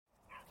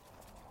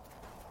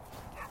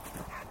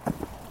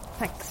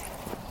Thanks.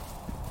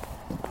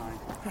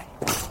 Hi.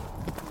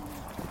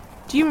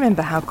 Do you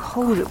remember how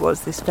cold it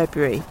was this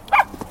February?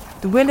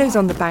 The willows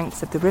on the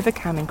banks of the River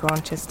Cam in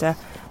Grantchester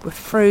were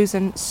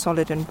frozen,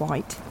 solid and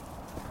white.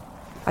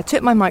 I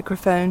took my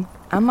microphone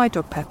and my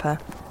dog Pepper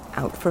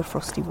out for a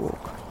frosty walk.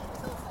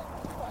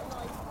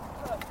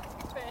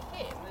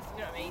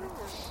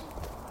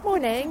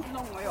 Morning.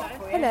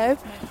 Hello.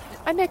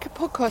 I make a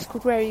podcast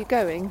called Where Are You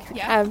Going?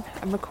 Yeah.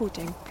 I'm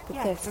recording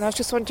with this, and I was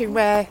just wondering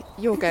where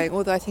you're going,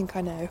 although I think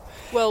I know.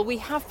 Well, we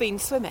have been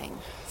swimming,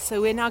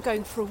 so we're now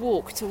going for a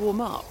walk to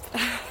warm up.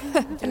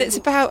 And it's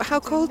about, how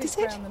cold is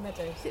it?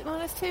 Is it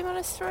 -2,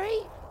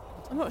 -3?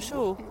 I'm not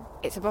sure.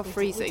 It's above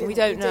freezing. We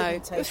don't know.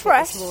 It was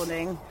fresh. This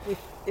morning.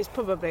 It's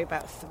probably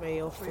about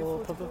 3 or 4,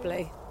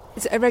 probably.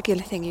 Is it a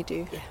regular thing you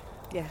do?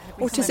 Yeah.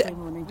 What is it? Every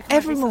morning.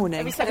 Every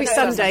morning? Every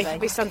Sunday.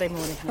 Every Sunday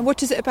morning. And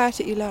what is it about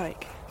it you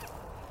like?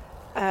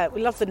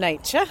 We love the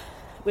nature.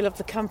 We love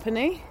the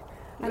company.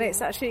 And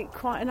it's actually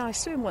quite a nice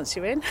swim once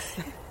you're in.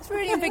 It's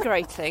really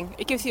invigorating.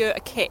 It gives you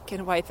a kick in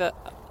a way that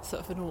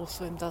sort of a normal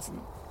swim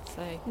doesn't.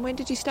 So. And when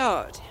did you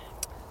start?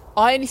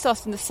 I only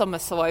started in the summer,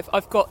 so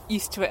I've got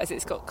used to it as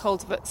it's got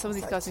colder, but some of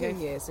these guys are 2 going...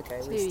 years ago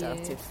we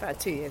started. About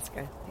 2 years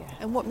ago,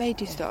 yeah. And what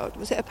made you start?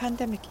 Was it a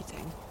pandemic-y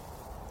thing?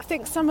 I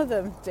think some of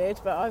them did,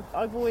 but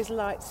I've always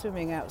liked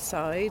swimming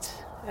outside.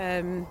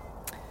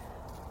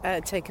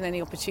 Taken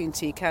any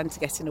opportunity you can to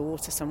get in the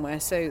water somewhere.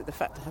 So the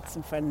fact I had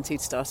some friends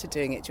who'd started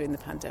doing it during the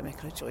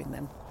pandemic, I joined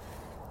them.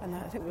 And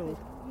I think we all...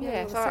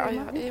 Yes, I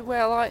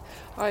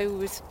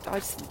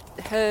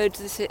heard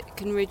that it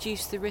can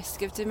reduce the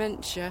risk of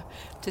dementia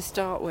to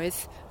start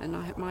with, and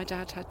my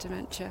dad had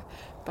dementia,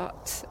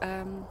 but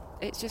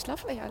it's just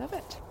lovely. I love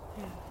it.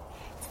 Yeah.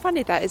 It's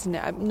funny that, isn't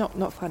it?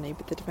 Not funny,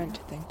 but the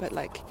dementia thing. But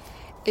like,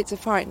 it's a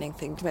frightening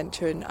thing,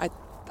 dementia, and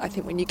I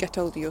think when you get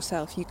older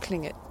yourself, you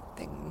cling at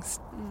things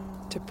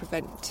to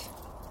prevent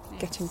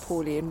getting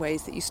poorly in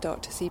ways that you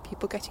start to see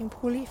people getting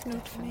poorly, if you know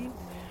what I mean.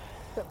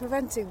 But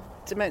preventing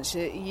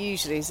dementia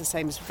usually is the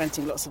same as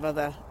preventing lots of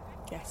other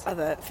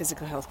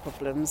physical health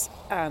problems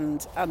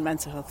and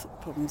mental health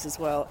problems as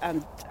well,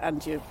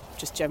 and your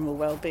just general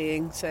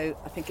well-being. So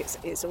I think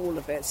it's all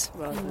of it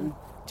rather than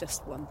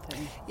just one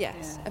thing. Yes,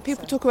 yeah, and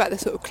people talk about the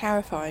sort of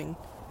clarifying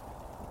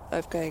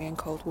of going in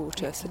cold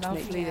water. It's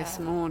lovely this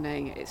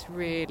morning. It's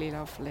really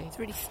lovely. It's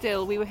really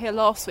still. We were here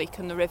last week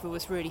and the river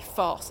was really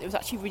fast. It was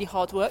actually really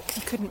hard work because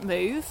you couldn't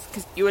move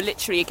because you were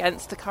literally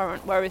against the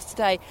current, whereas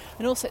today,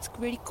 and also it's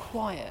really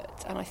quiet,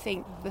 and I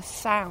think the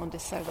sound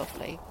is so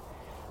lovely.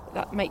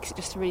 That makes it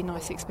just a really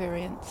nice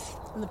experience.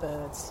 And the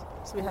birds.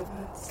 So we have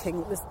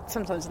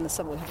sometimes in the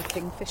summer we have a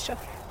kingfisher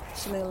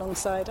swimming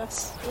alongside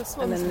us.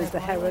 And then there's the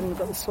heron, we've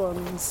got the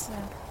swans.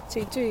 Yeah. So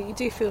you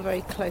do feel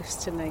very close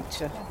to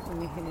nature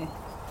when you're here.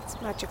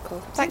 It's magical.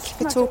 Thank you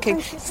for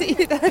talking. See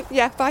you then.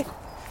 Yeah, bye.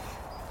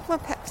 Come on,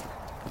 Peps.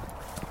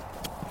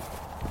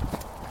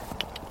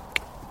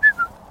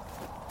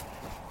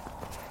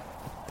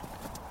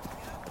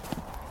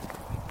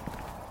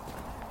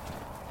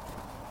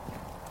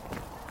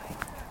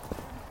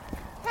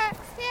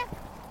 Peps, here.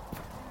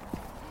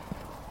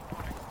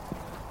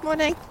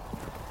 Morning.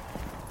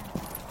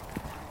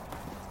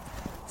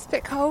 It's a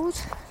bit cold.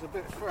 It's a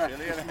bit fresh.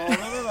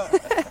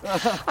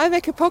 I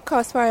make a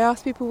podcast where I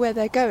ask people where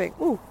they're going.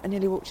 Oh, I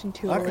nearly walked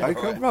into your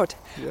rod.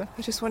 Yeah. I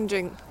was just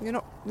wondering, you're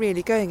not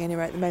really going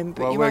anywhere at the moment,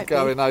 but well, you we're might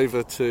going be.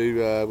 over to.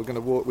 We're going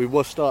to walk. We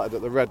was started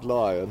at the Red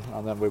Lion,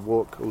 and then we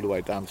walk all the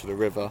way down to the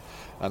river,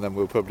 and then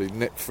we'll probably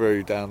nip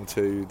through down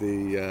to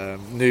the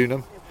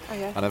Newnham,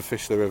 and then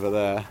fish the river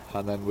there,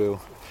 and then we'll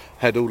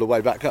head all the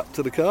way back up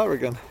to the car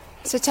again.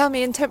 So tell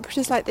me, in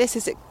temperatures like this,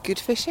 is it good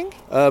fishing?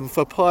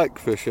 For pike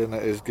fishing,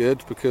 it is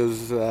good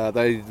because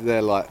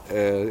they're like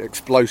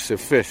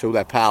explosive fish. All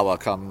their power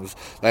comes.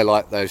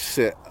 They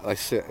sit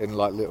in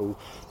like little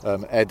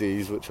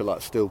eddies, which are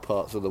like still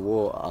parts of the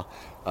water,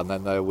 and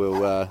then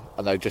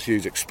they just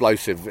use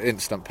explosive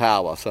instant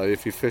power. So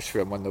if you fish for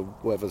them when the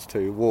weather's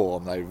too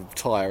warm, they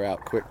tire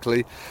out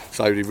quickly.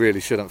 So you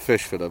really shouldn't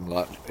fish for them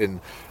like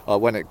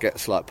when it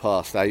gets like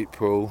past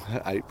April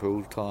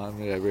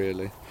time. Yeah,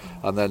 really,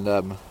 and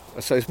then.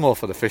 So it's more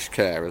for the fish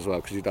care as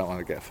well, because you don't want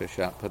to get a fish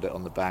out, put it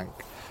on the bank,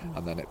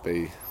 and then it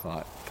be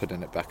like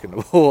putting it back in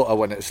the water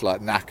when it's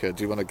like knackered.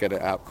 You want to get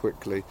it out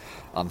quickly,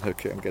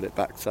 unhook it and get it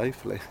back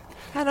safely.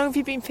 How long have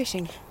you been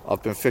fishing?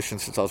 I've been fishing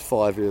since I was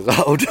 5 years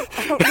old.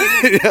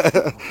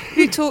 Yeah.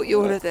 Who taught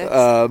you all of this?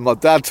 My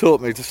dad taught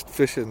me to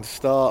fishing to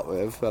start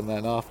with, and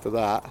then after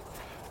that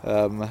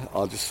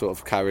I just sort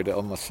of carried it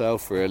on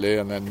myself really,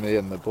 and then me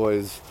and the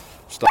boys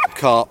started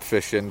carp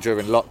fishing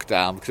during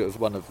lockdown because it was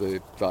one of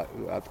the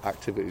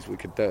activities we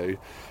could do.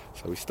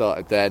 So we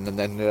started then, and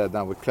then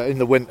now in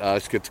the winter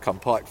it's good to come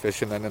pike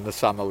fishing, and in the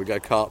summer we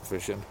go carp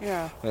fishing.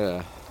 Yeah.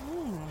 Yeah.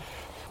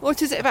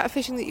 What is it about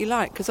fishing that you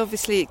like? Because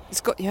obviously it's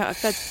got you out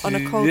of bed on a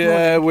cold morning.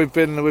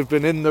 morning. we've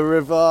been in the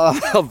river.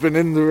 I've been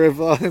in the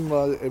river in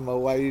my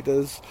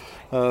waders,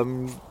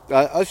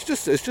 It's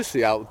just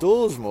the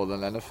outdoors more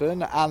than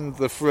anything, and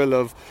the thrill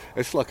of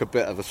it's like a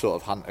bit of a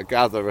sort of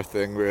hunter-gatherer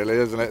thing, really,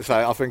 isn't it?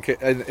 So I think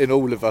in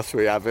all of us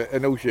we have it,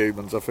 in all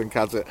humans, I think,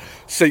 has it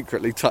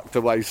secretly tucked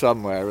away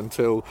somewhere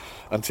until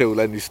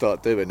then you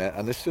start doing it,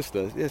 and it's just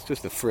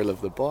the thrill of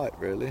the bite,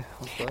 really.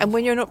 And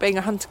when you're not being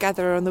a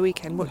hunter-gatherer on the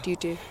weekend, what do you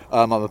do?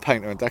 I'm a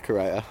painter and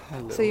decorator.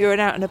 So you're an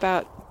out and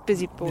about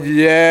busy boy?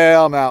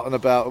 Yeah, I'm out and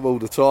about all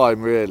the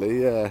time,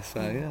 really. Yeah. So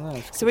yeah.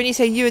 No, so when you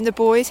say you and the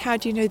boys, how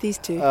do you know these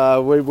two?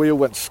 We all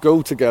went to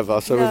school together,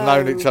 so we've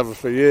known each other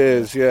for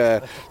years.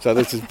 Yeah. So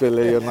this is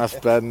Billy and that's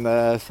Ben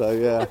there. So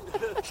yeah.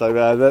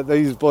 So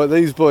these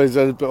boys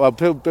are. Well,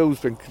 Bill's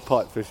been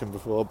pike fishing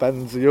before.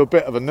 Ben's, you're a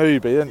bit of a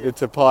newbie, aren't you,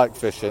 to pike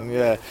fishing?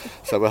 Yeah.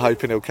 So we're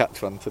hoping he'll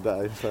catch one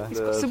today.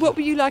 So what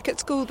were you like at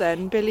school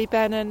then, Billy,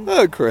 Ben, and?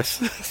 Oh, Chris.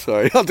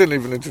 Sorry, I didn't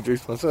even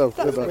introduce myself,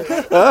 did I?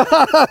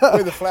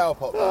 With the flower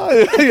pot.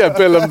 Yeah,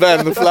 Bill and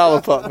Ben, the flower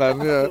pot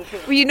men. Yeah.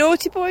 Were you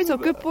naughty boys or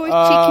good boys,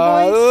 cheeky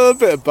boys? A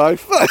bit of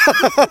both.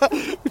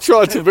 We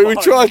tried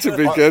to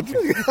be good.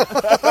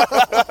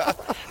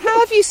 How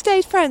have you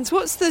stayed friends?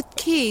 What's the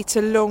key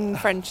to long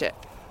friendship?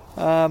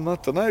 I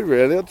don't know,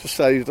 really. I'd just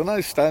say,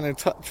 staying in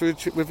touch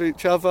with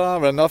each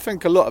other, and I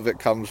think a lot of it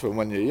comes from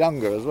when you're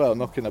younger as well,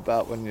 knocking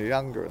about when you're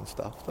younger and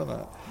stuff, doesn't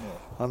it?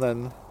 Yeah. And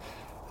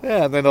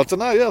then I don't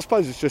know. Yeah, I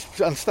suppose it's just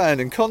and staying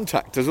in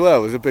contact as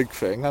well is a big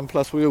thing. And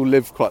plus, we all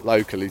live quite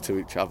locally to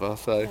each other,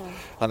 so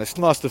and it's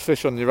nice to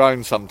fish on your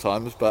own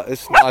sometimes, but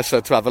it's nicer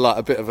to have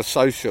a bit of a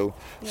social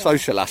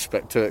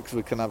aspect to it because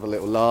we can have a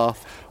little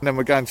laugh. And then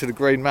we're going to the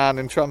Green Man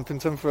in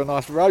Trumpington for a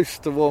nice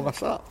roast to warm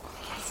us up.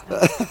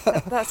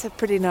 That's a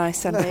pretty nice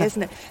Sunday,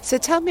 isn't it? So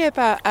tell me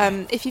about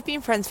if you've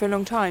been friends for a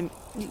long time.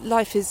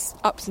 Life is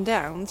ups and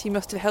downs. You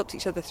must have helped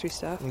each other through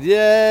stuff.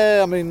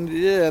 Yeah, I mean,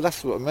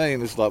 that's what I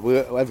mean. It's like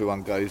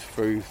everyone goes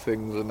through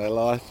things in their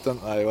life,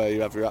 don't they, where you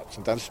have your ups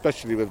and downs,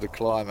 especially with the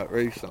climate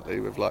recently,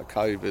 with like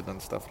COVID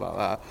and stuff like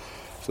that.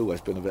 It's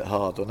always been a bit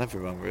hard on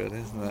everyone, really,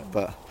 isn't it?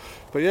 But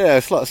yeah,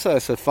 it's like I say,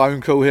 it's a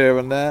phone call here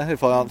and there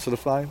if I answer the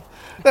phone.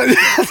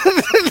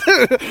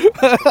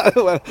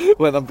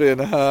 when I'm being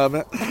a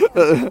hermit,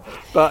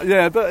 but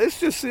it's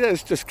just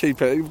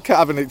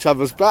having each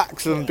other's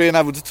backs and being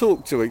able to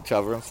talk to each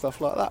other and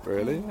stuff like that,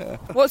 really. Yeah.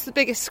 What's the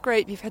biggest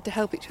scrape you've had to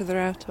help each other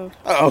out of?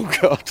 Oh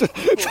God,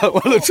 don't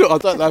want to talk. I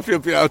don't know if you'll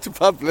be able to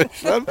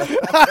publish them.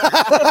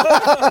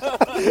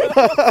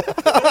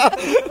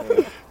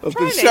 I've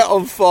been set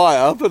on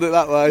fire, put it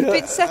that way. You've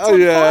been set on fire?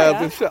 Yeah, I've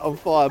been set on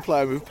fire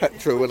playing with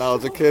petrol when I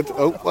was a kid.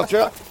 Oh, watch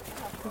out.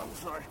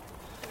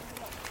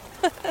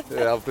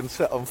 Yeah, I've been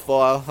set on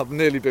fire. I've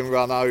nearly been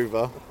run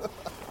over.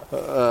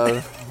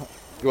 I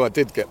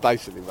did get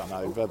basically run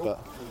over,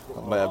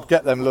 but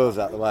get them lures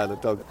out of the way of the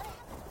dog.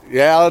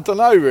 Yeah, I don't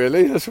know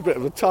really. That's a bit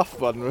of a tough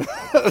one.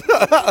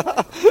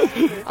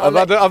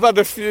 I've had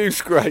a few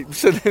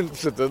scrapes and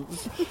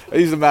incidents.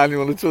 He's the man you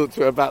want to talk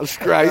to about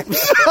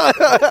scrapes.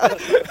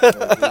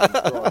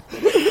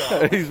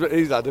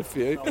 he's had a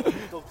few.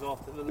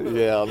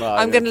 Yeah, I know.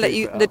 I'm going to let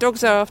you. The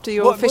dogs are after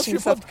your fishing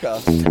stuff.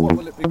 What's your podcast? What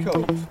will it be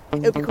called?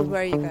 It'll be called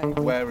Where Are You Going?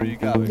 Where Are You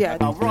Going? Yeah.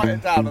 I'll write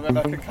it down and then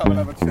I can come and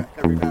have a check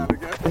every now and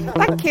again.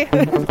 Thank you.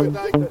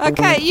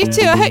 Okay, you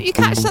too. I hope you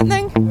catch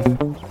something.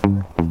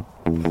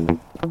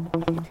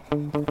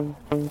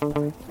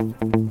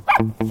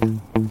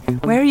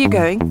 Where Are You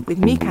Going? With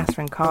me,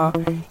 Catherine Carr,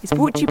 is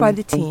brought to you by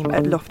the team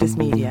at Loftus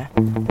Media,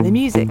 and the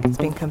music has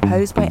been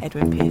composed by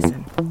Edwin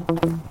Pearson.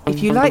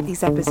 If you like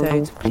these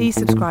episodes, please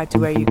subscribe to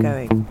Where Are You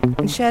Going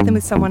and share them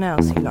with someone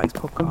else who likes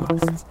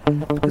podcasts,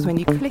 because when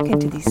you click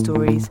into these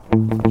stories,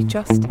 you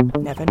just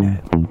never know.